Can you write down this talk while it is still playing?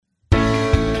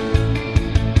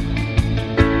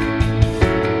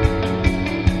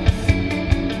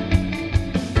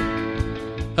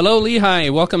Hello, Lehigh.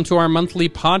 Welcome to our monthly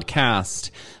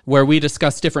podcast where we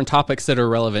discuss different topics that are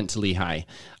relevant to Lehigh.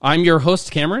 I'm your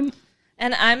host, Cameron.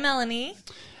 And I'm Melanie.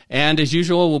 And as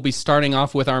usual, we'll be starting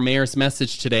off with our mayor's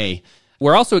message today.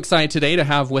 We're also excited today to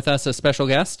have with us a special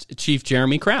guest, Chief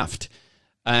Jeremy Kraft.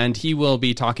 And he will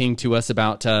be talking to us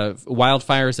about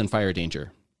wildfires and fire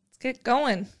danger. Let's get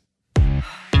going.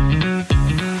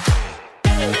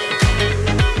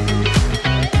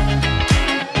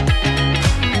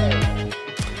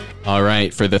 All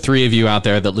right. For the three of you out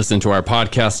there that listen to our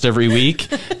podcast every week,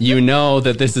 you know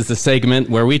that this is a segment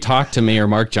where we talk to Mayor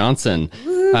Mark Johnson.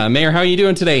 Mayor, how are you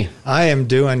doing today? I am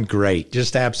doing great.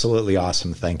 Just absolutely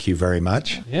awesome. Thank you very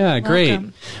much. Yeah, great.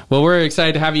 Welcome. Well, we're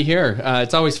excited to have you here.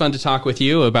 It's always fun to talk with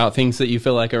you about things that you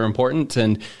feel like are important.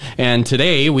 And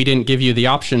today we didn't give you the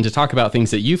option to talk about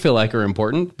things that you feel like are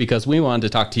important because we wanted to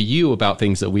talk to you about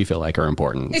things that we feel like are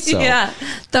important. So. Yeah,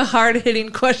 the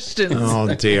hard-hitting questions.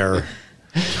 Oh, dear.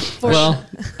 Well,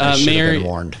 Mayor, been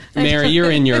warned. Mayor, you're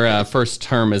in your first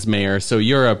term as mayor, so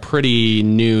you're pretty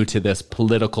new to this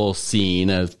political scene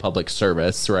of public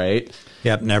service, right?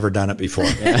 Yep, never done it before.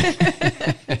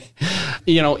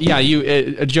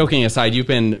 You joking aside,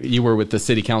 you were with the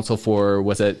city council for,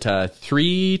 was it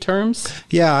 3 terms?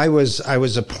 Yeah, I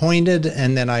was appointed,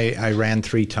 and then I ran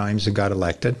 3 times and got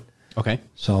elected. Okay.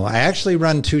 So I actually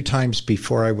run 2 times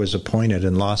before I was appointed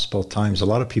and lost both times. A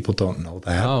lot of people don't know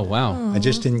that. Oh, wow. I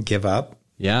just didn't give up.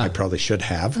 Yeah. I probably should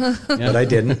have, but I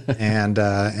didn't. And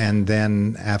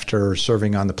then after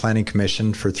serving on the Planning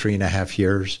Commission for 3.5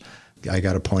 years, I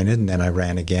got appointed, and then I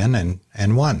ran again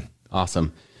and won.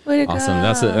 Awesome. Way to Awesome.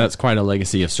 go. That's quite a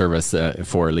legacy of service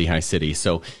for Lehigh City.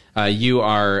 So you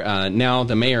are now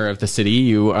the mayor of the city.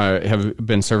 You have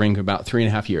been serving about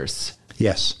 3.5 years.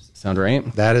 Yes. Sound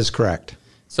right? That is correct.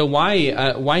 So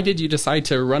why did you decide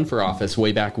to run for office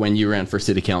way back when you ran for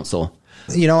city council?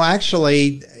 You know,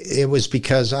 actually, it was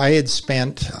because I had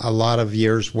spent a lot of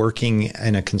years working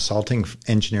in a consulting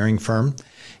engineering firm,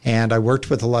 and I worked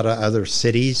with a lot of other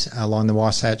cities along the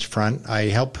Wasatch Front. I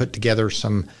helped put together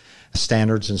some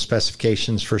standards and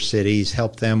specifications for cities,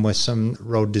 helped them with some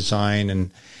road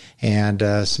design and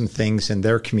some things in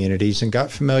their communities, and got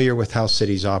familiar with how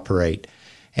cities operate.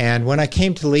 And when I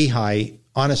came to Lehigh,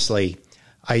 honestly,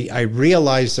 I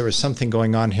realized there was something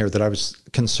going on here that I was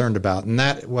concerned about, and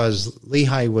that was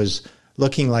Lehigh was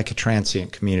looking like a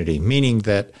transient community, meaning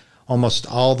that almost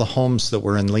all the homes that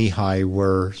were in Lehigh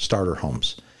were starter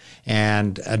homes.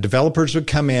 And developers would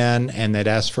come in and they'd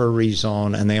ask for a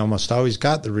rezone, and they almost always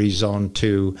got the rezone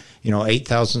to,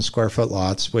 8,000 square foot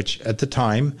lots, which at the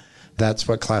time, that's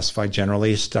what classified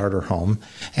generally as starter home.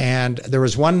 And there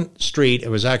was one street, it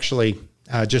was actually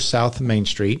just south of Main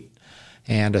Street,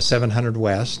 and a 700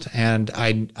 West. And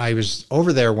I was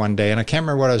over there one day, and I can't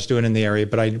remember what I was doing in the area,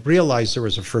 but I realized there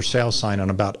was a for sale sign on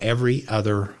about every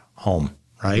other home,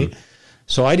 right? Mm-hmm.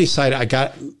 So I decided,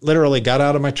 I literally got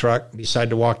out of my truck,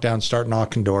 decided to walk down, start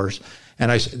knocking doors. And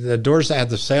the doors that had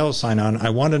the sale sign on,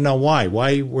 I wanted to know why.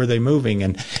 Why were they moving?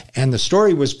 And the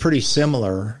story was pretty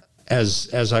similar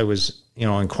as I was,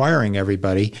 inquiring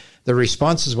everybody. The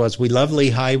responses was, we love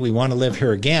Lehigh, we want to live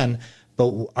here again,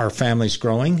 but our family's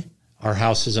growing, our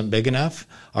house isn't big enough,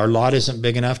 our lot isn't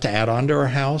big enough to add on to our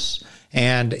house,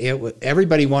 and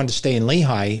everybody wanted to stay in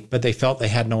Lehigh, but they felt they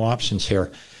had no options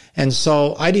here. And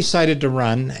so I decided to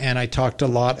run, and I talked a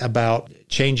lot about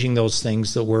changing those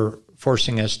things that were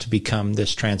forcing us to become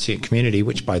this transient community,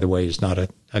 which, by the way, is not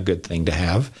a good thing to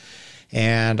have.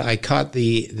 And I caught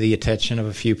the attention of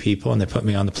a few people, and they put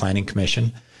me on the Planning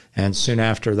Commission. And soon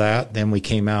after that, then we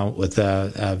came out with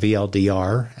a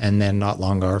VLDR, and then not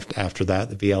long after that,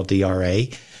 the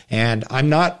VLDRA. And I'm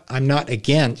not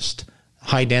against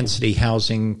high density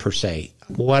housing per se.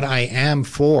 What I am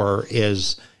for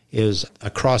is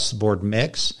across the board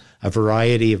mix, a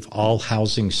variety of all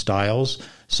housing styles.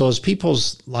 So as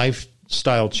people's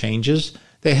lifestyle changes,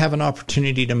 they have an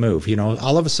opportunity to move.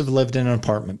 All of us have lived in an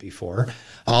apartment before.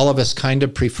 All of us kind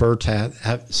of prefer to have,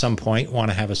 at some point, want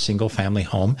to have a single family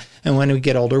home. And when we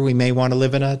get older, we may want to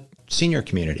live in a senior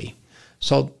community.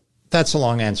 So that's a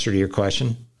long answer to your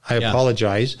question. I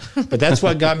apologize, but that's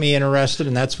what got me interested,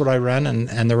 and that's what I run.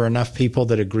 And there were enough people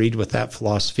that agreed with that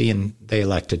philosophy, and they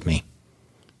elected me.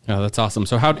 Oh, that's awesome.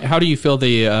 So how do you feel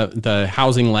the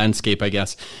housing landscape, I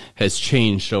guess, has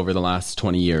changed over the last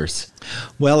 20 years?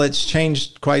 Well, it's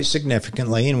changed quite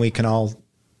significantly, and we can all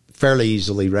fairly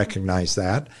easily recognize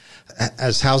that.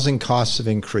 As housing costs have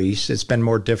increased, it's been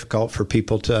more difficult for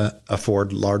people to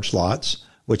afford large lots,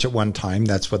 which at one time,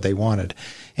 that's what they wanted.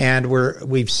 And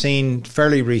we've seen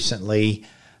fairly recently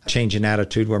a change in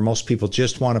attitude where most people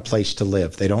just want a place to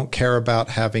live. They don't care about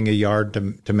having a yard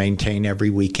to maintain every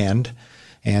weekend.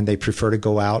 and they prefer to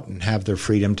go out and have their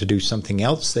freedom to do something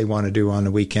else they want to do on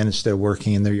the weekend instead of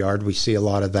working in their yard. We see a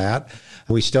lot of that.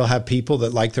 We still have people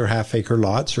that like their half-acre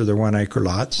lots or their 1-acre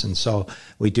lots, and so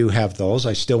we do have those.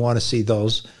 I still want to see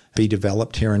those be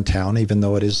developed here in town, even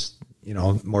though it is,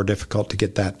 more difficult to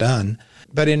get that done.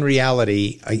 But in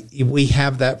reality, we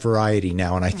have that variety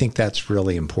now, and I think that's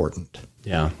really important.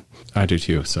 Yeah, I do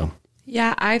too. So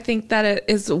Yeah, I think that it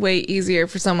is way easier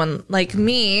for someone like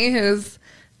me who's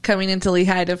coming into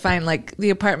Lehigh to find like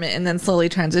the apartment and then slowly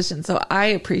transition. So I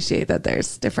appreciate that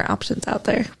there's different options out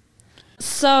there.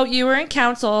 So you were in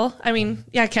council.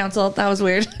 Council. That was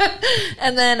weird.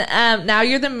 And then now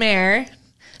you're the mayor.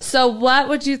 So what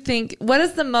would you think? What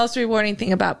is the most rewarding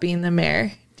thing about being the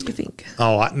mayor, do you think?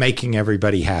 Oh, making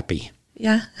everybody happy.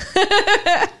 Yeah.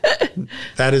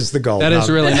 That is the goal. that is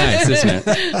really nice, isn't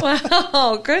it?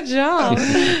 Wow. Good job.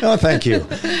 Oh, thank you.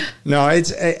 No,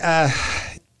 it's.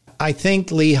 I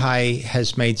think Lehigh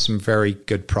has made some very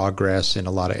good progress in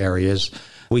a lot of areas.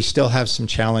 We still have some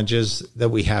challenges that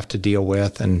we have to deal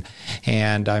with, and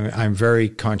I'm very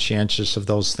conscientious of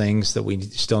those things that we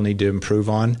still need to improve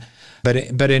on.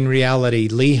 But in reality,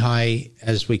 Lehigh,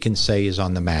 as we can say, is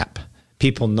on the map.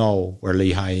 People know where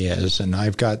Lehigh is, and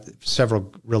I've got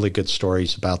several really good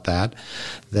stories about that.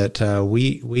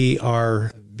 We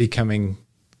are becoming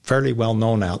fairly well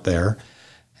known out there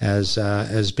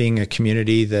as being a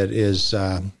community that is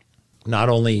not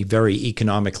only very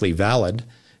economically valid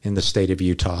in the state of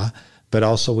Utah, but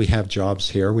also we have jobs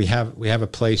here. We have a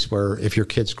place where if your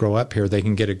kids grow up here, they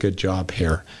can get a good job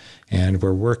here. And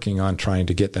we're working on trying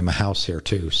to get them a house here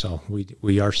too. So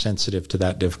we are sensitive to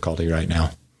that difficulty right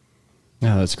now.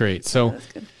 Yeah, that's great. So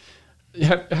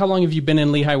how long have you been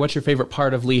in Lehigh? What's your favorite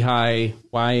part of Lehigh?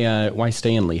 Why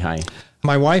stay in Lehigh?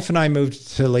 My wife and I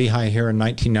moved to Lehigh here in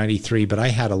 1993, but I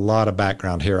had a lot of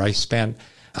background here.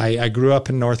 I grew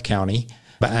up in North County,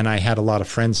 and I had a lot of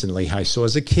friends in Lehigh. So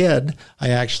as a kid, I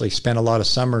actually spent a lot of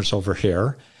summers over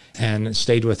here and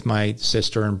stayed with my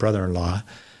sister and brother-in-law,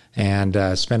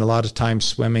 and spent a lot of time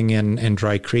swimming in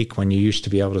Dry Creek when you used to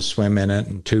be able to swim in it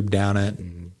and tube down it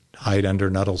and hide under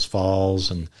Nuttles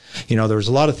Falls. And, there was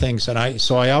a lot of things that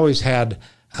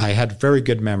I had very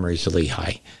good memories of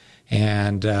Lehigh.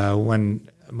 And when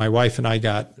my wife and I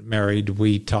got married,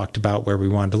 we talked about where we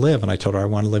wanted to live, and I told her I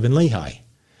want to live in Lehigh.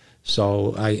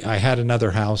 So I had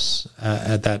another house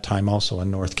at that time also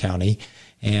in North County,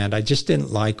 and I just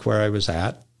didn't like where I was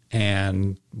at,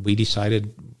 and we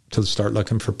decided to start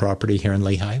looking for property here in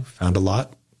Lehigh. Found a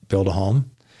lot, built a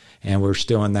home, and we're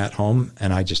still in that home,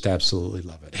 and I just absolutely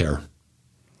love it here.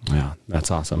 Yeah,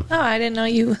 that's awesome. Oh, I didn't know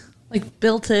you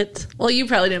built it. Well, you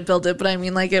probably didn't build it, but I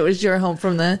mean it was your home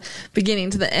from the beginning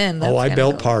to the end. I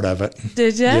built part of it.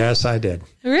 Did you? Yes, I did.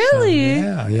 Really?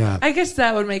 So, yeah. I guess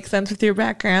that would make sense with your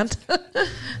background.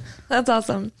 That's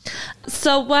awesome.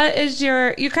 So what is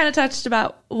you kind of touched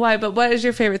about why, but what is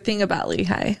your favorite thing about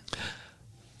Lehigh?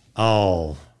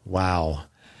 Oh, wow.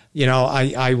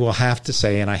 I will have to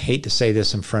say, and I hate to say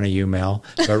this in front of you, Mel,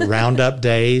 but Roundup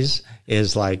Days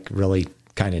is really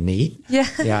kind of neat. Yeah.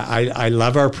 Yeah. I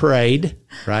love our parade,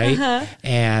 right? Uh-huh.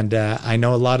 And I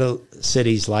know a lot of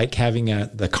cities like having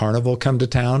the carnival come to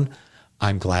town.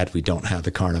 I'm glad we don't have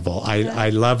the carnival. I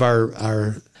love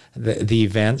the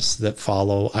events that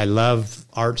follow. I love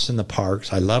arts in the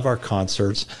parks. I love our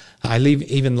concerts. I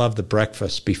even love the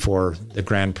breakfast before the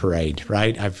grand parade,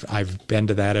 right? I've been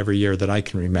to that every year that I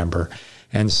can remember.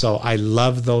 And so I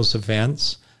love those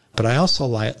events, but I also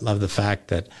love the fact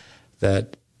that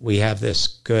we have this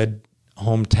good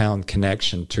hometown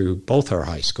connection to both our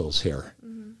high schools here.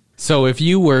 Mm-hmm. So if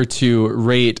you were to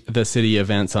rate the city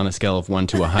events on a scale of 1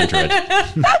 to 100,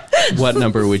 what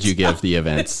number would you give the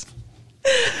events?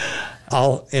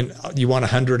 You want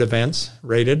 100 events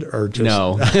rated or just?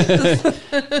 No.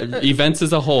 Events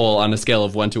as a whole on a scale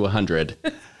of 1 to 100.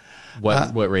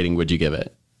 What rating would you give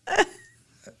it?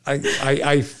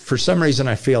 I for some reason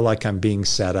I feel like I'm being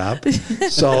set up.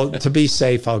 So to be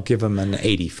safe, I'll give them an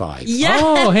 85. Yes.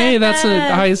 Oh, hey, that's the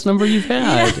highest number you've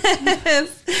had.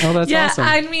 Yes. Oh, that's awesome.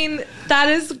 I mean, that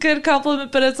is a good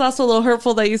compliment, but it's also a little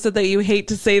hurtful that you said that you hate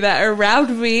to say that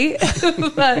around me.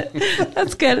 But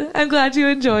that's good. I'm glad you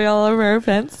enjoy all of our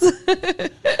events.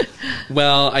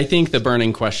 Well, I think the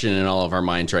burning question in all of our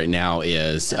minds right now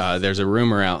is there's a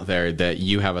rumor out there that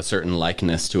you have a certain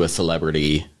likeness to a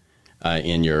celebrity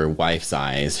in your wife's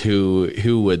eyes.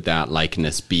 Who would that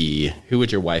likeness be? Who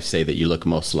would your wife say that you look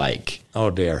most like? Oh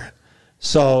dear.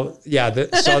 So yeah,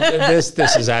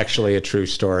 this is actually a true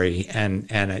story, and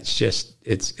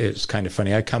it's kind of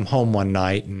funny. I come home one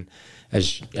night, and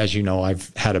as you know,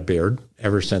 I've had a beard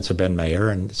ever since I've been mayor,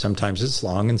 and sometimes it's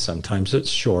long and sometimes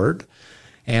it's short.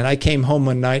 And I came home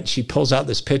one night, she pulls out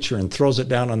this picture and throws it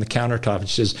down on the countertop and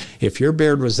she says, if your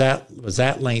beard was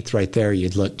that length right there,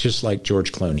 you'd look just like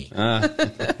George Clooney.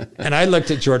 And I looked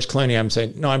at George Clooney. I'm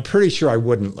saying, no, I'm pretty sure I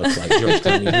wouldn't look like George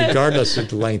Clooney, regardless of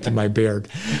the length of my beard.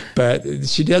 But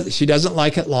she doesn't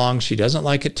like it long. She doesn't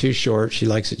like it too short. She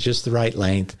likes it just the right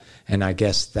length. And I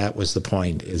guess that was the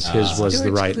point, is his was George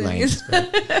the right Clooney's.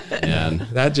 length. And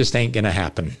that just ain't going to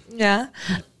happen. Yeah.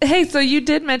 Hey, so you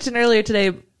did mention earlier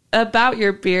today about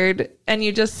your beard, and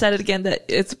you just said it again that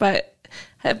it's by.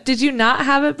 Did you not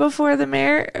have it before the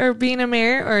mayor or being a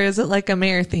mayor, or is it like a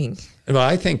mayor thing? Well,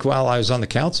 I think while I was on the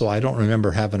council, I don't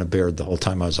remember having a beard the whole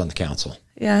time I was on the council.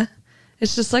 Yeah.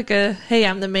 It's just like hey,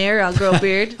 I'm the mayor, I'll grow a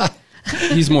beard.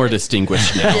 He's more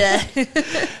distinguished now. Yeah.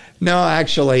 No,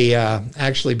 actually,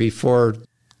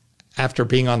 after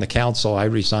being on the council, I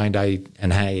resigned. I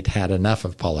had enough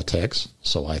of politics,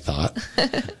 so I thought.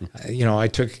 I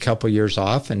took a couple years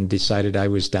off and decided I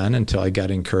was done until I got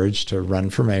encouraged to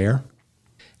run for mayor.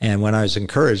 And when I was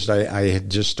encouraged, I had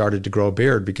just started to grow a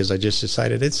beard because I just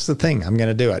decided it's the thing. I'm going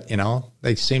to do it.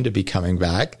 They seem to be coming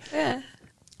back. Yeah.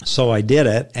 So I did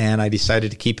it, and I decided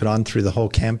to keep it on through the whole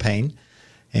campaign.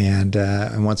 And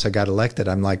once I got elected,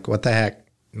 I'm like, what the heck?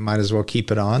 Might as well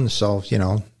keep it on. So,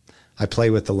 I play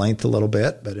with the length a little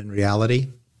bit, but in reality,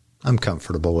 I'm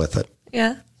comfortable with it.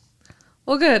 Yeah.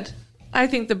 Well, good. I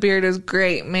think the beard is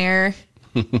great, Mayor.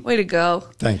 Way to go.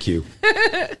 Thank you.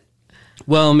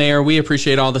 Well, Mayor, we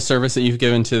appreciate all the service that you've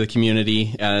given to the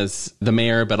community as the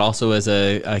mayor, but also as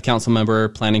a council member,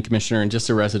 planning commissioner, and just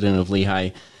a resident of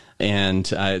Lehigh. And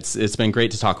it's been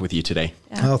great to talk with you today.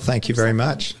 Yeah. Well, thank you very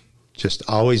much. Just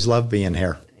always love being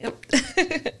here. Yep.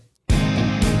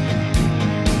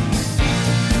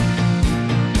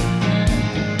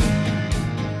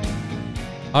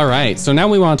 All right, so now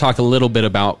we want to talk a little bit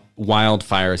about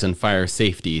wildfires and fire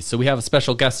safety. So we have a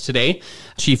special guest today,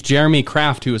 Chief Jeremy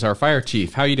Kraft, who is our fire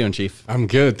chief. How are you doing, Chief? I'm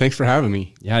good. Thanks for having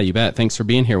me. Yeah, you bet. Thanks for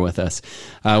being here with us.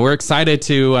 We're excited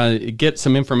to get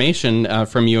some information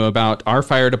from you about our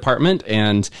fire department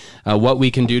and what we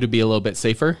can do to be a little bit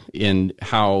safer in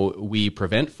how we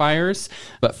prevent fires.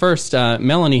 But first,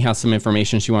 Melanie has some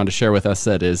information she wanted to share with us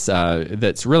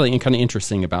that's really kind of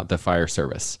interesting about the fire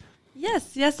service.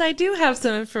 Yes, I do have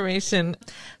some information.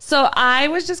 So I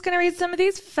was just going to read some of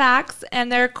these facts,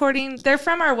 and they're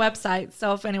from our website.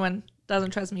 So if anyone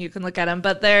doesn't trust me, you can look at them.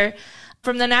 But they're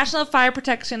from the National Fire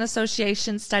Protection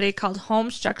Association study called Home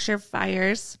Structure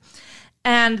Fires.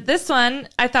 And this one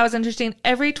I thought was interesting.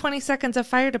 Every 20 seconds, a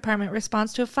fire department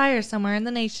responds to a fire somewhere in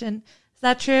the nation. Is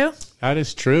that true? That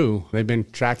is true. They've been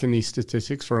tracking these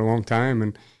statistics for a long time,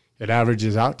 and it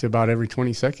averages out to about every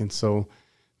 20 seconds. So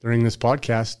during this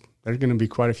podcast, there's going to be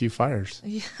quite a few fires.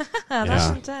 Yeah, that's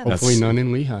intense. Hopefully none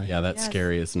in Lehigh. Yeah, that's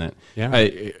scary, isn't it? Yeah.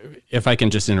 If I can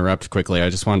just interrupt quickly,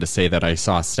 I just wanted to say that I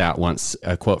saw a stat once,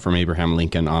 a quote from Abraham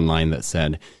Lincoln online that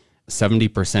said, 70%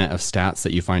 of stats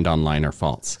that you find online are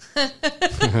false.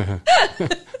 I've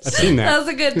seen that. That was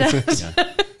a good note.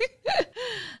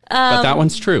 But that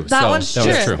one's true. That one's true.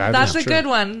 Was true. That's a good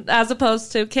one, as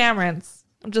opposed to Cameron's.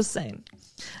 I'm just saying.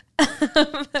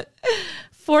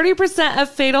 40% of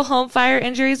fatal home fire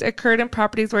injuries occurred in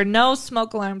properties where no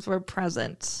smoke alarms were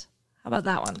present. How about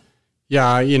that one? Yeah,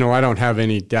 I don't have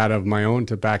any data of my own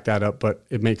to back that up, but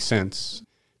it makes sense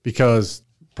because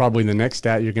probably the next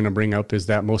stat you're going to bring up is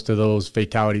that most of those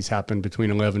fatalities happen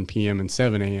between 11 p.m. and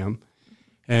 7 a.m.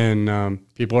 And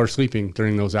people are sleeping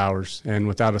during those hours. And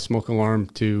without a smoke alarm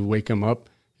to wake them up,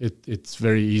 it's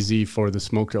very easy for the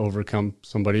smoke to overcome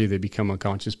somebody. They become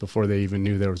unconscious before they even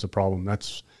knew there was a problem.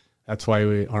 That's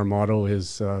why our motto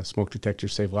is smoke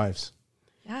detectors save lives.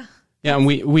 Yeah. Yeah, and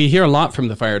we hear a lot from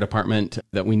the fire department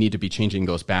that we need to be changing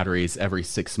those batteries every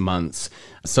 6 months.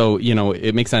 So,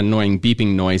 it makes that annoying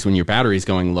beeping noise when your battery's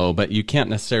going low, but you can't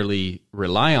necessarily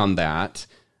rely on that.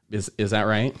 Is that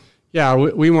right? Yeah,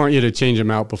 we want you to change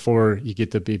them out before you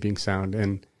get the beeping sound.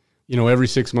 And, every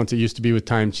 6 months, it used to be with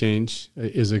time change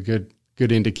is a good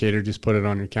indicator. Just put it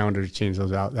on your calendar to change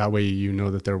those out. That way you know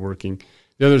that they're working.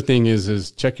 The other thing is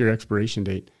check your expiration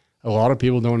date. A lot of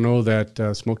people don't know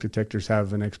that smoke detectors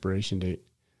have an expiration date.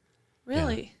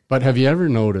 Really? Yeah. But have you ever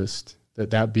noticed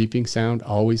that beeping sound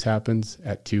always happens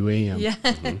at 2 a.m.? Yeah.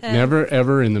 Never,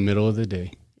 ever in the middle of the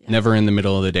day. Yeah. Never in the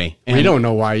middle of the day. And we don't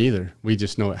know why either. We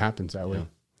just know it happens that way.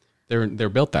 Yeah. They're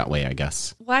built that way, I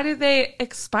guess. Why do they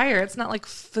expire? It's not like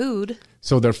food.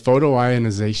 So they're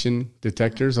photoionization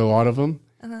detectors, a lot of them.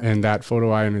 And that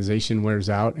photoionization wears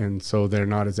out, and so they're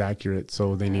not as accurate.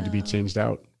 So they need to be changed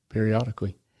out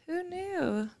periodically. Who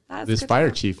knew? This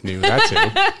fire chief knew. That's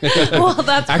it. Well,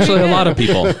 that's actually a good. lot of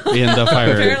people in the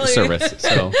fire Apparently. service.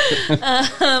 So,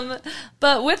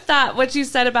 But with that, what you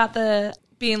said about the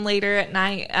being later at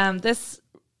night, this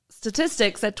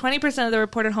statistic said 20% of the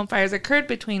reported home fires occurred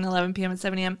between 11 p.m. and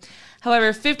 7 a.m.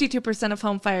 However, 52% of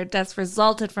home fire deaths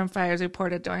resulted from fires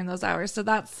reported during those hours. So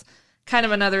that's kind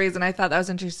of another reason I thought that was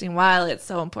interesting. While it's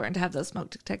so important to have those smoke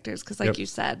detectors, because like you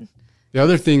said, the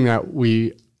other thing that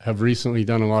we have recently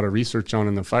done a lot of research on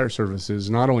in the fire service is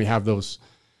not only have those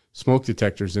smoke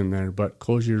detectors in there, but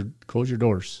close your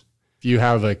doors. If you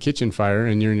have a kitchen fire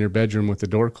and you're in your bedroom with the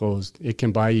door closed, it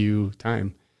can buy you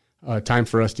time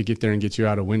for us to get there and get you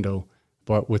out a window.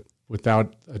 But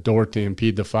without a door to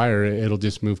impede the fire, it'll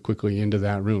just move quickly into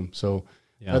that room. So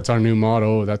that's our new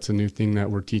motto. That's a new thing that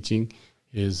we're teaching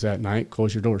is at night,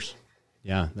 close your doors.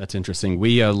 yeah, that's interesting.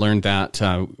 We learned that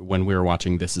when we were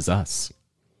watching This Is Us.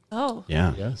 oh,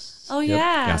 Yeah. Yes. oh Yep.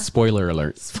 yeah. Yeah, spoiler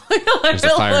alert. Spoiler There's a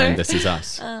fire in alert. This Is Us.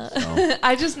 So,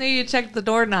 I just knew you checked the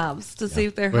doorknobs to see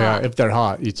if they're Well, hot. if they're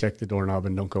hot, you check the doorknob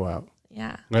and don't go out.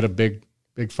 Yeah. Let a big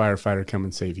firefighter come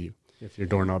and save you if your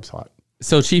doorknob's hot.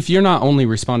 So, Chief, you're not only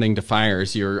responding to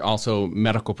fires, you're also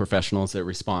medical professionals that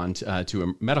respond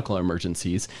to medical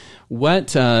emergencies.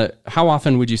 How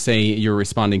often would you say you're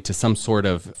responding to some sort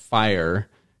of fire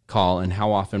call, and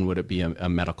how often would it be a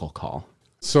medical call?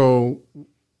 So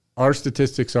our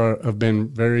statistics have been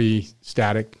very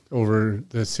static over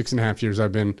the 6.5 years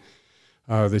I've been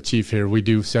the chief here. We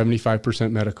do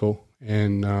 75% medical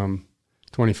and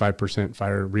 25%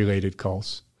 fire-related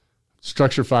calls.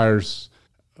 Structure fires,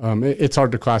 it's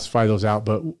hard to classify those out,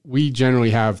 but we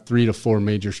generally have 3 to 4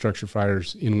 major structure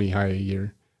fires in Lehigh a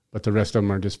year, but the rest of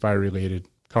them are just fire-related,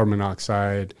 carbon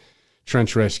monoxide,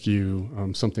 trench rescue,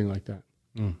 something like that.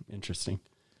 Interesting.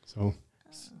 So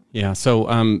Yeah. So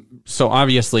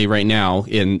obviously right now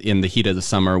in the heat of the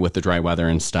summer with the dry weather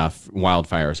and stuff,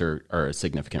 wildfires are a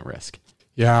significant risk.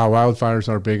 yeah, wildfires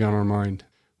are big on our mind.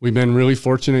 We've been really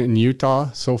fortunate in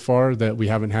Utah so far that we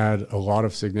haven't had a lot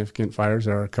of significant fires.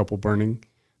 There are a couple burning,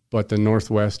 but the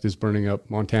Northwest is burning up.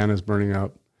 Montana's burning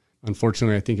up.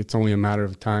 Unfortunately, I think it's only a matter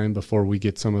of time before we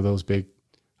get some of those big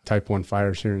type 1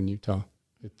 fires here in Utah.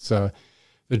 It's the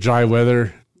dry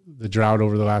weather, the drought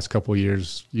over the last couple of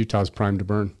years, Utah's primed to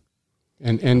burn.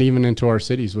 And even into our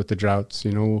cities with the droughts,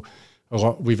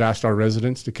 we've asked our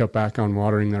residents to cut back on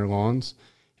watering their lawns,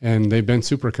 and they've been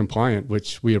super compliant,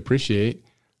 which we appreciate.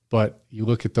 But you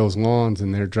look at those lawns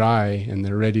and they're dry and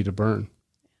they're ready to burn.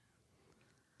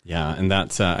 Yeah, and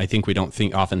that's I think we don't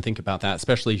often think about that,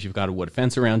 especially if you've got a wood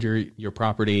fence around your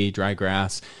property, dry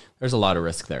grass. There's a lot of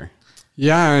risk there.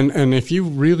 Yeah, and if you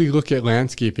really look at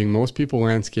landscaping, most people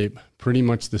landscape pretty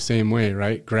much the same way,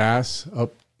 right? Grass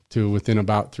up to within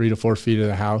about 3 to 4 feet of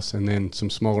the house, and then some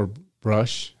smaller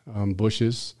brush,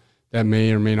 bushes that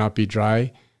may or may not be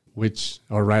dry, which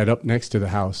are right up next to the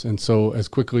house. And so as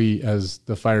quickly as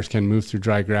the fires can move through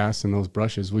dry grass and those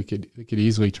brushes, it could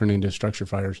easily turn into structure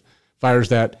fires. Fires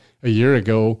that a year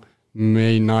ago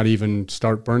may not even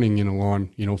start burning in a lawn,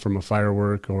 from a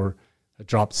firework or a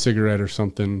dropped cigarette or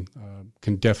something,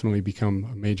 can definitely become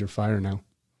a major fire now.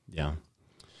 Yeah.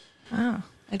 Wow.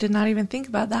 I did not even think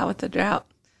about that with the drought.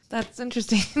 That's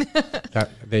interesting.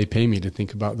 They pay me to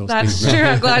think about those That's things. true.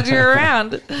 I'm glad you're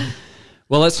around.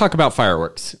 Well, let's talk about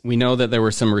fireworks. We know that there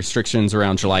were some restrictions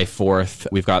around July 4th.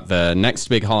 We've got the next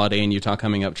big holiday in Utah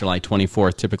coming up, July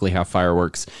 24th, typically have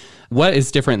fireworks. What is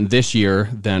different this year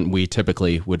than we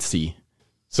typically would see?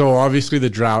 So obviously the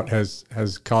drought has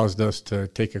caused us to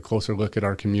take a closer look at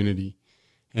our community.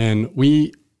 And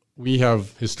we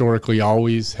have historically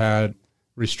always had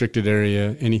restricted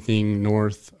area, anything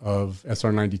north of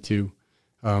SR 92.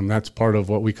 That's part of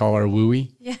what we call our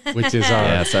WUI, which is our...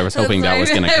 Yes, I was hoping that was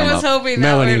going to come I was up. hoping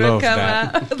Melanie that would loves come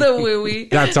that. out. The wooey.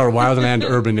 That's our wildland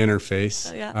urban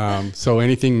interface. Yeah. So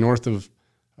anything north of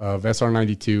SR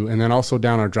 92, and then also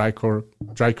down our Dry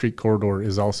Creek corridor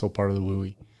is also part of the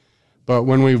WUI. But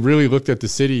when we really looked at the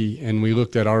city and we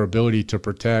looked at our ability to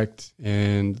protect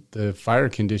and the fire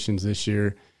conditions this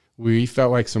year, we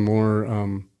felt like some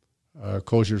more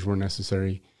closures were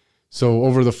necessary. So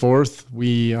over the 4th,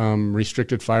 we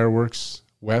restricted fireworks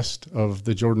west of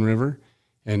the Jordan River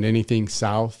and anything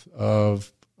south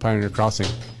of Pioneer Crossing.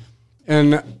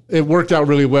 And it worked out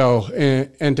really well.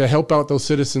 And to help out those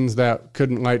citizens that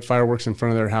couldn't light fireworks in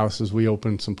front of their houses, we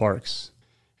opened some parks.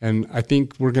 And I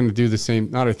think we're going to do the same,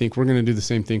 we're going to do the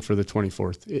same thing for the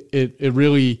 24th. It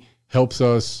really helps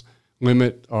us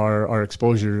limit our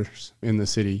exposures in the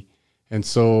city. And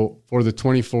so for the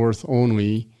 24th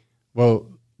only, well,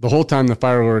 the whole time the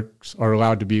fireworks are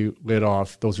allowed to be lit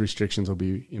off, those restrictions will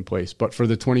be in place. But for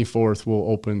the 24th,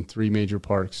 we'll open 3 major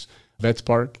parks: Vets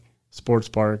Park, sports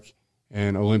park,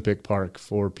 and Olympic Park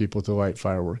for people to light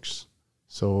fireworks.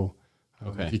 So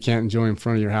if you can't enjoy in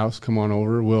front of your house, come on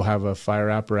over. We'll have a fire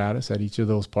apparatus at each of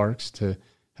those parks to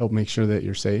help make sure that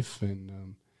you're safe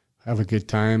and have a good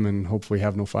time and hopefully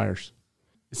have no fires.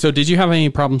 So did you have any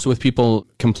problems with people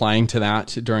complying to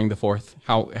that during the 4th?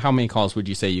 How many calls would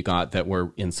you say you got that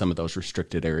were in some of those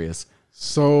restricted areas?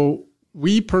 So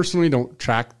we personally don't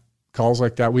track calls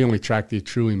like that. We only track the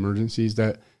true emergencies.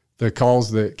 That the calls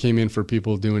that came in for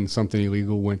people doing something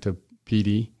illegal went to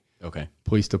PD,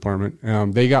 police department.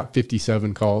 They got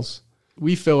 57 calls.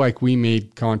 We feel like we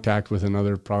made contact with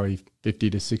another probably 50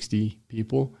 to 60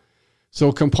 people.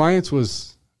 So compliance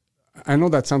was, I know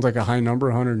that sounds like a high number,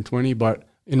 120, but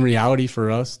in reality for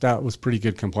us, that was pretty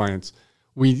good compliance.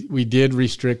 We did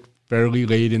restrict fairly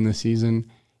late in the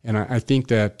season, and I think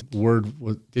that word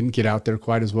didn't get out there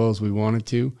quite as well as we wanted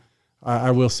to.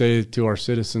 I will say to our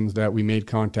citizens that we made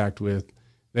contact with,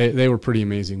 they were pretty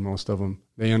amazing, most of them.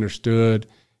 They understood,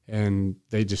 and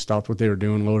they just stopped what they were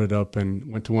doing, loaded up,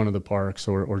 and went to one of the parks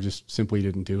or just simply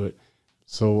didn't do it.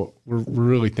 So we're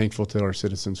really thankful to our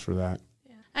citizens for that.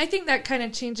 I think that kind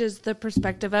of changes the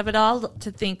perspective of it all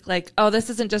to think like, oh, this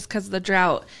isn't just because of the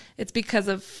drought. It's because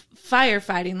of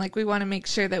firefighting. Like we want to make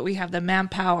sure that we have the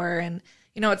manpower and,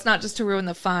 it's not just to ruin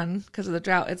the fun because of the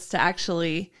drought. It's to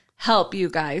actually help you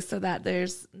guys so that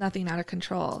there's nothing out of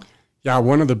control. Yeah,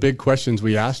 one of the big questions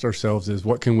we asked ourselves is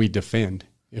what can we defend?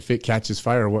 If it catches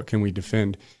fire, what can we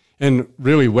defend? And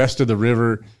really west of the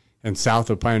river and south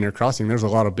of Pioneer Crossing, there's a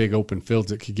lot of big open fields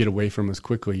that could get away from us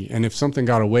quickly. And if something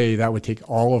got away, that would take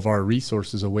all of our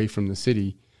resources away from the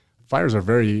city. Fires are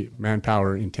very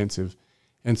manpower intensive.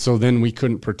 And so then we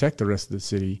couldn't protect the rest of the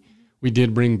city. We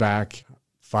did bring back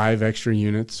 5 extra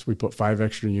units. We put 5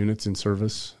 extra units in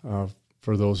service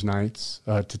for those nights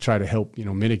to try to help,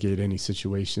 mitigate any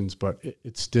situations. But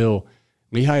it's still,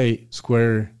 Lehigh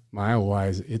square mile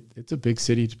wise, it's a big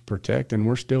city to protect, and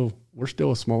we're still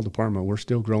a small department. We're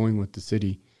still growing with the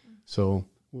city. So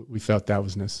we felt that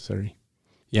was necessary.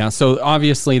 Yeah, so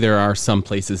obviously there are some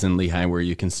places in Lehigh where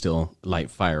you can still light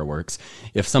fireworks.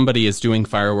 If somebody is doing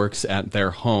fireworks at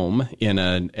their home in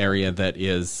an area that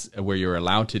is where you're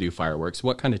allowed to do fireworks,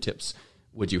 what kind of tips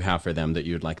would you have for them that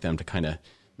you'd like them to kind of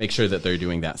make sure that they're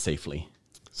doing that safely?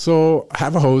 So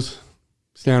have a hose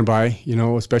standby,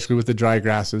 especially with the dry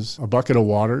grasses, a bucket of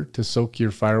water to soak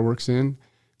your fireworks in.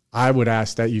 I would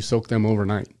ask that you soak them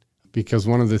overnight, because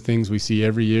one of the things we see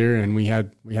every year, and we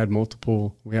had 3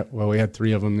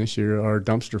 of them this year, are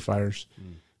dumpster fires.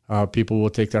 People will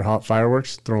take their hot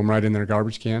fireworks, throw them right in their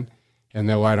garbage can, and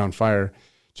they'll light on fire.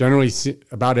 Generally,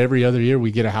 about every other year,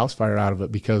 we get a house fire out of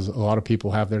it because a lot of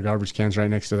people have their garbage cans right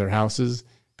next to their houses.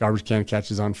 Garbage can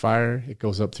catches on fire, it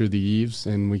goes up through the eaves,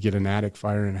 and we get an attic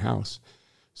fire in a house.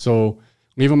 So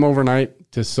leave them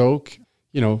overnight to soak,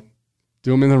 do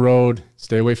them in the road,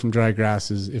 stay away from dry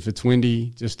grasses. If it's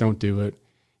windy, just don't do it.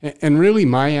 And really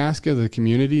my ask of the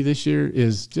community this year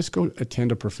is just go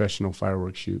attend a professional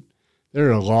fireworks shoot.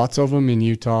 There are lots of them in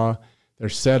Utah. They're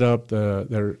set up,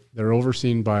 they're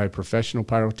overseen by professional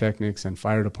pyrotechnics and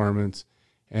fire departments,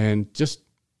 and just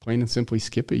plain and simply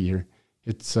skip a year.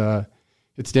 It's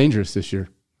dangerous this year.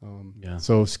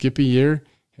 So skip a year,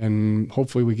 and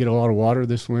hopefully we get a lot of water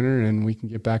this winter and we can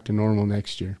get back to normal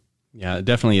next year. Yeah, it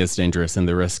definitely is dangerous, and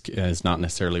the risk is not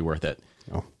necessarily worth it.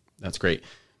 Oh, that's great.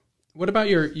 What about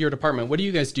your department? What do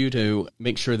you guys do to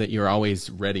make sure that you're always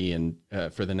ready and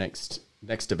for the next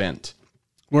event?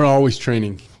 We're always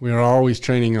training. We are always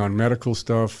training on medical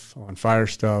stuff, on fire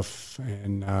stuff,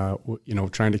 and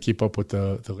trying to keep up with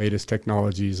the latest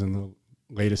technologies and the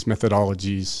latest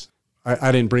methodologies.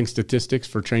 I didn't bring statistics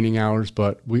for training hours,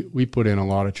 but we put in a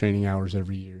lot of training hours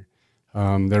every year.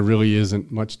 There really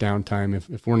isn't much downtime.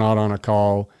 If we're not on a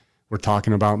call, we're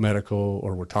talking about medical,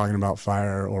 or we're talking about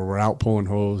fire, or we're out pulling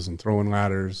hose and throwing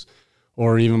ladders,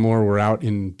 or even more, we're out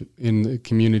in the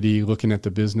community looking at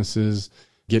the businesses,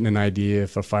 getting an idea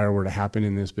if a fire were to happen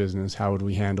in this business, how would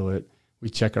we handle it? We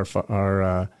check our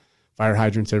fire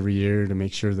hydrants every year to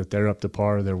make sure that they're up to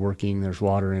par, they're working, there's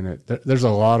water in it. There's a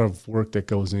lot of work that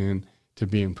goes in to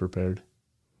being prepared.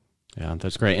 Yeah,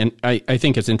 that's great. And I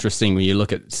think it's interesting when you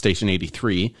look at Station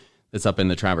 83 that's up in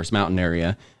the Traverse Mountain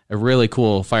area, a really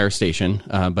cool fire station,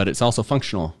 but it's also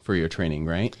functional for your training,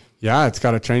 right? Yeah, it's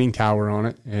got a training tower on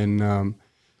it, and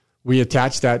we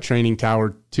attach that training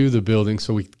tower to the building,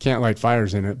 so we can't light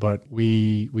fires in it, but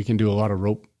we can do a lot of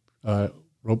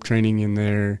rope training in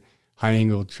there,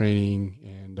 high-angle training,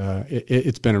 and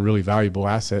it's been a really valuable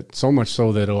asset, so much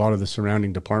so that a lot of the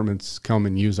surrounding departments come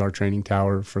and use our training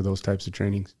tower for those types of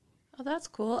trainings. Oh, that's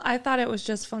cool. I thought it was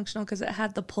just functional because it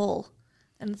had the pole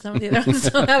and some of the other ones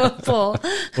don't have a pole.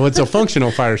 Well, it's a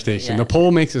functional fire station. Yeah. The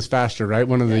pole makes us faster, right?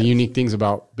 One of the unique things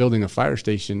about building a fire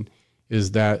station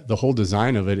is that the whole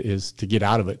design of it is to get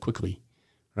out of it quickly,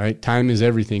 right? Time is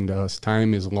everything to us.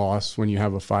 Time is lost when you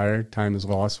have a fire. Time is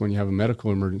lost when you have a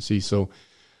medical emergency. So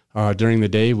during the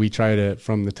day, we try to,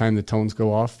 from the time the tones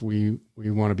go off, we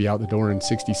want to be out the door in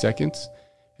 60 seconds.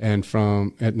 And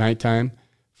at nighttime,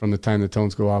 from the time the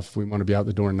tones go off, we want to be out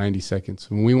the door in 90 seconds.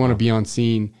 And we want to be on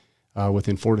scene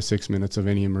within 4 to 6 minutes of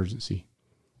any emergency.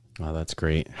 Oh, that's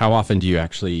great. How often do your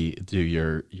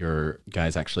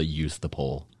guys actually use the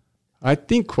pole? I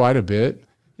think quite a bit.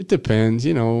 It depends.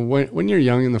 You know, when you're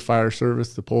young in the fire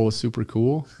service, the pole is super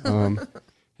cool.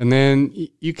 And then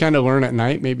you kind of learn at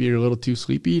night, maybe you're a little too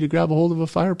sleepy to grab a hold of a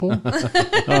fire pole.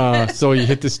 So you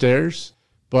hit the stairs.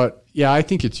 But yeah, I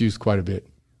think it's used quite a bit.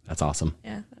 That's awesome.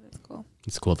 Yeah, that is cool.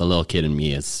 It's cool. The little kid in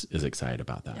me is excited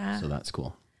about that. Yeah. So that's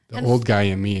cool. The old guy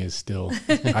in me is still,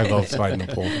 I love sliding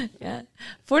the pole. Yeah.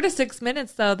 4 to 6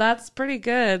 minutes, though, that's pretty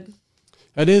good.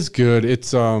 That is good.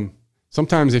 It's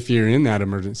sometimes if you're in that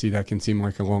emergency, that can seem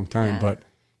like a long time. Yeah. But,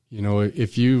 you know,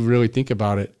 if you really think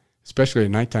about it, especially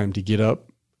at nighttime, to get up,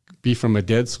 be from a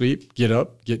dead sleep, get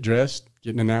up, get dressed,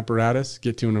 get in an apparatus,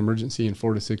 get to an emergency in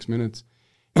 4 to 6 minutes.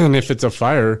 And if it's a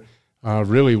fire,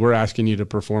 really we're asking you to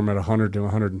perform at 100 to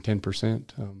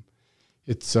 110%.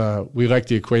 It's we like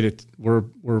to equate it.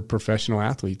 We're professional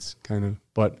athletes, kind of,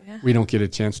 but we don't get a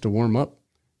chance to warm up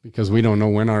because we don't know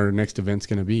when our next event's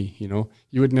going to be. You know,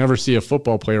 you would never see a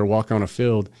football player walk on a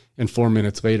field and 4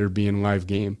 minutes later be in live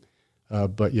game,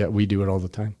 but yet we do it all the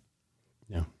time.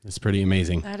 Yeah, it's pretty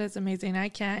amazing. That is amazing. I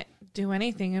can't do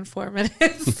anything in 4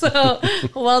 minutes. So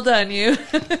well done, you.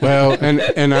 Well,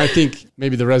 and I think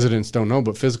maybe the residents don't know,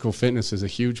 but physical fitness is a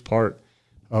huge part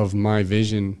of my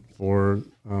vision for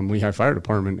Lehigh Fire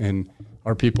Department. And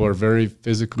our people are very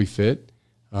physically fit.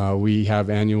 We have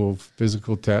annual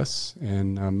physical tests,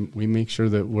 and we make sure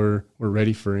that we're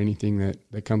ready for anything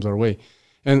that comes our way.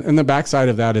 And the backside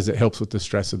of that is it helps with the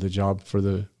stress of the job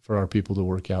for our people to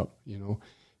work out, you know.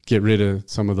 Get rid of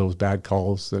some of those bad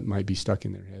calls that might be stuck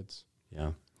in their heads.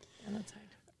 Yeah. That's hard.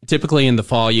 Typically in the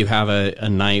fall, you have a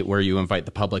night where you invite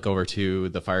the public over to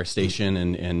the fire station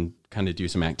and kind of do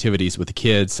some activities with the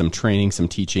kids, some training, some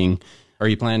teaching. Are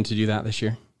you planning to do that this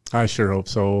year? I sure hope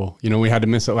so. You know, we had to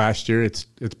miss it last year. It's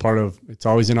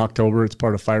always in October. It's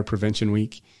part of Fire Prevention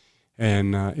Week.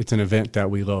 And it's an event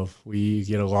that we love. We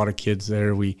get a lot of kids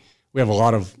there. We have a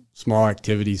lot of small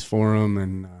activities for them,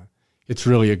 and it's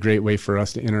really a great way for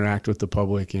us to interact with the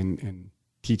public and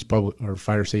teach public or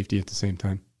fire safety at the same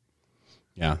time.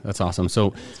 Yeah, that's awesome.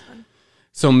 So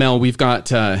Mel, we've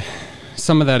got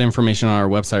some of that information on our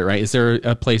website, right? Is there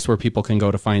a place where people can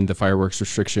go to find the fireworks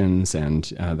restrictions and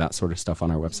that sort of stuff on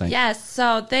our website? Yes.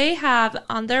 So they have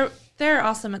on they're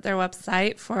awesome at their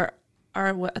website for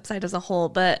our website as a whole.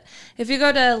 But if you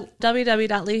go to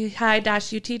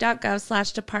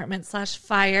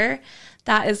www.lehigh-ut.gov/department/fire,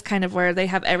 that is kind of where they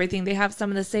have everything. They have some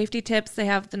of the safety tips. They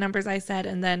have the numbers I said,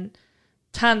 and then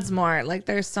tons more. Like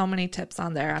there's so many tips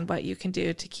on there on what you can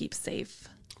do to keep safe.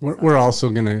 We're also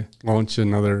going to launch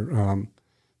another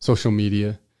social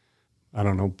media,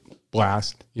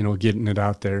 blast, getting it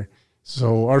out there.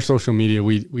 So our social media,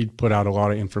 we put out a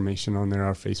lot of information on there,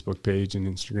 our Facebook page and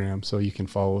Instagram, so you can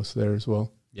follow us there as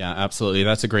well. Yeah, absolutely.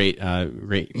 That's a great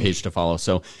page to follow.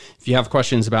 So if you have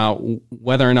questions about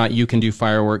whether or not you can do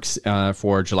fireworks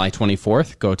for July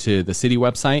 24th, go to the city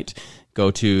website, go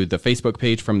to the Facebook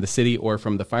page from the city or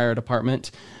from the fire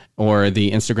department, or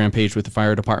the Instagram page with the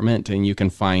fire department, and you can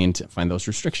find those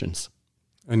restrictions.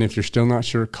 And if you're still not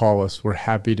sure, call us. We're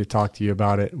happy to talk to you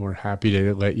about it. We're happy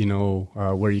to let you know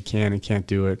where you can and can't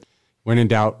do it. When in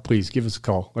doubt, please give us a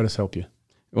call. Let us help you.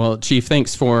 Well, Chief,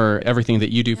 thanks for everything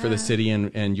that you do for the city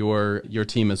and your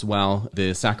team as well.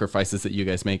 The sacrifices that you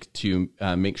guys make to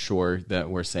make sure that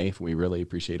we're safe. We really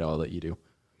appreciate all that you do.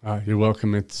 You're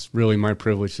welcome. It's really my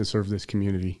privilege to serve this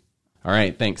community. All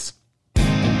right. Thanks.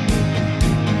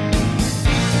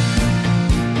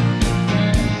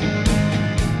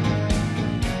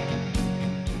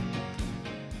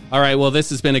 All right, well,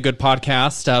 this has been a good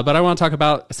podcast, but I want to talk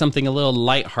about something a little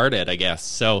lighthearted, I guess.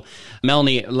 So,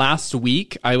 Melanie, last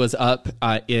week I was up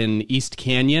in East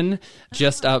Canyon,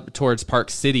 just up towards Park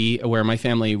City, where my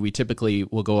family, we typically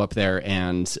will go up there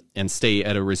and stay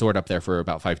at a resort up there for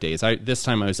about 5 days. This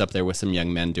time I was up there with some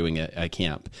young men doing a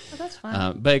camp. Oh, that's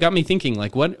fun. But it got me thinking,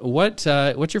 like, what's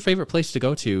your favorite place to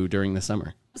go to during the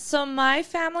summer? So my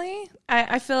family,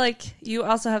 I feel like you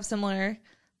also have similar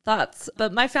thoughts,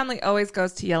 but my family always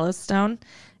goes to Yellowstone.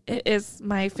 It is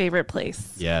my favorite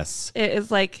place. Yes. It is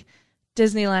like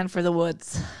Disneyland for the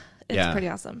woods. It's pretty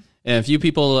awesome. And if you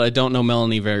people don't know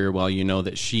Melanie very well, you know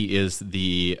that she is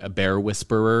the bear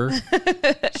whisperer.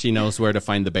 She knows where to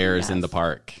find the bears in the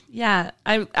park. Yeah,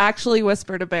 I actually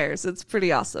whisper to bears. It's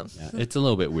pretty awesome. Yeah, it's a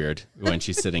little bit weird when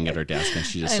she's sitting at her desk and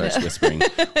she just starts whispering.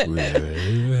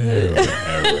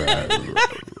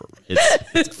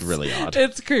 It's really odd.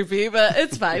 It's creepy, but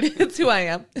it's fine. It's who I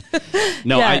am.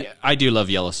 No, yeah. I do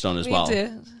love Yellowstone as well.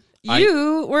 Do.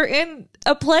 You were in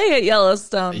a play at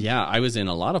Yellowstone. Yeah, I was in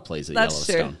a lot of plays at That's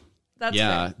Yellowstone. True. That's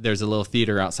yeah, fair. There's a little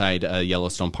theater outside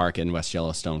Yellowstone Park in West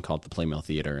Yellowstone called the Playmill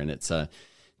Theater, and it's a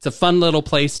fun little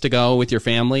place to go with your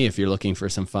family if you're looking for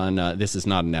some fun. This is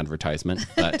not an advertisement,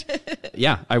 but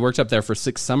yeah, I worked up there for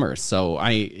 6 summers, so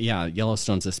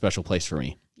Yellowstone's a special place for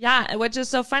me. Yeah, which is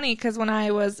so funny because when I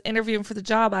was interviewing for the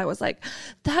job, I was like,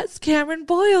 that's Cameron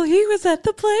Boyle. He was at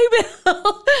the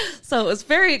Playmill. So it was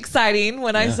very exciting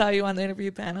when I saw you on the interview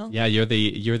panel. Yeah, you're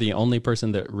the only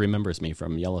person that remembers me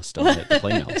from Yellowstone at the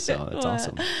Playmill, so that's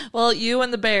awesome. Well, you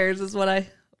and the Bears is what I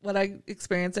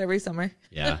experience every summer.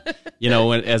 Yeah.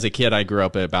 As a kid, I grew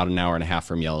up about an hour and a half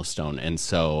from Yellowstone. And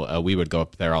so we would go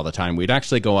up there all the time. We'd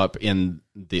actually go up in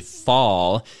the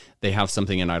fall. They have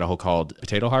something in Idaho called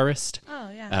Potato Harvest,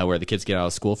 where the kids get out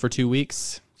of school for 2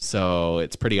 weeks. So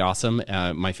it's pretty awesome.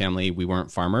 My family, we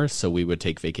weren't farmers, so we would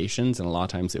take vacations. And a lot of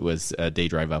times it was a day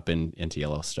drive up into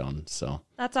Yellowstone. So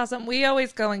that's awesome. We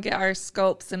always go and get our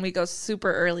scopes, and we go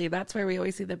super early. That's where we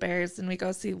always see the bears, and we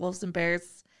go see wolves and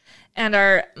bears.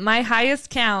 And my highest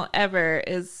count ever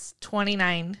is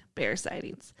 29 bear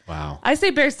sightings. Wow. I say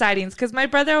bear sightings because my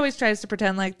brother always tries to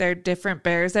pretend like they're different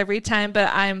bears every time,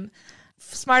 but I'm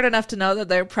smart enough to know that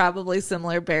they're probably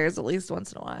similar bears at least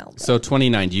once in a while. But. So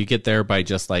 29, do you get there by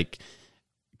just like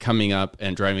coming up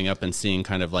and driving up and seeing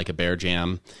kind of like a bear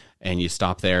jam, and you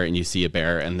stop there and you see a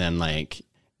bear, and then like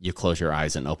you close your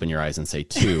eyes and open your eyes and say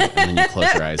 2, and then you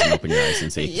close your eyes and open your eyes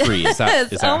and say 3. Is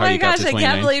that oh how you got to 29?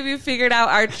 I can't believe you figured out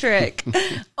our trick.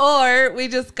 Or we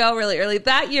just go really early.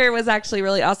 That year was actually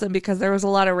really awesome because there was a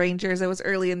lot of rangers. It was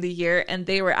early in the year, and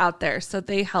they were out there, so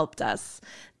they helped us.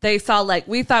 They saw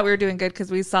we thought we were doing good because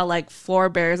we saw 4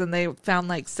 bears, and they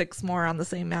found 6 more on the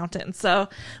same mountain. So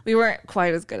we weren't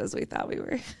quite as good as we thought we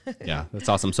were. Yeah, that's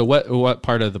awesome. So what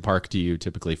part of the park do you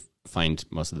typically find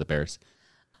most of the bears?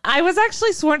 I was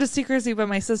actually sworn to secrecy by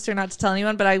my sister not to tell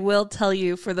anyone, but I will tell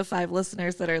you for the 5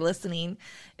 listeners that are listening,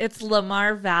 it's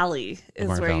Lamar Valley is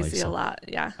Lamar where Valley, you see a lot.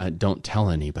 Yeah. Don't tell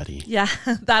anybody. Yeah,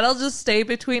 that'll just stay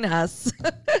between us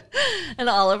and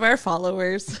all of our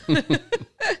followers.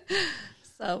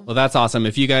 Well, that's awesome.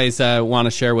 If you guys want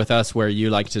to share with us where you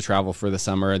like to travel for the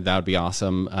summer, that would be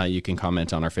awesome. You can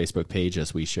comment on our Facebook page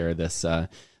as we share this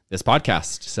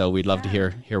podcast. So we'd love to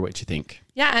hear what you think.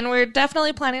 Yeah, and we're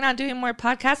definitely planning on doing more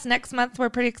podcasts. Next month, we're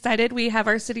pretty excited. We have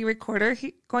our city recorder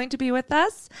going to be with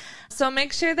us. So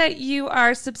make sure that you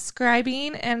are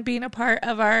subscribing and being a part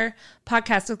of our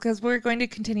podcast because we're going to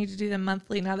continue to do them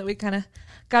monthly now that we kind of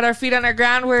got our feet on our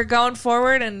ground. We're going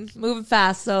forward and moving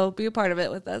fast, so be a part of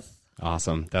it with us.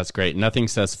 Awesome. That's great. Nothing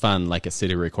says fun like a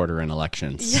city recorder in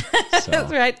elections. Yes,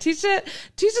 that's right. Teach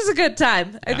us a good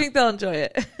time. I think they'll enjoy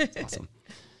it. Awesome.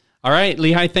 All right,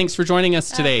 Lehigh, thanks for joining us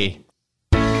today.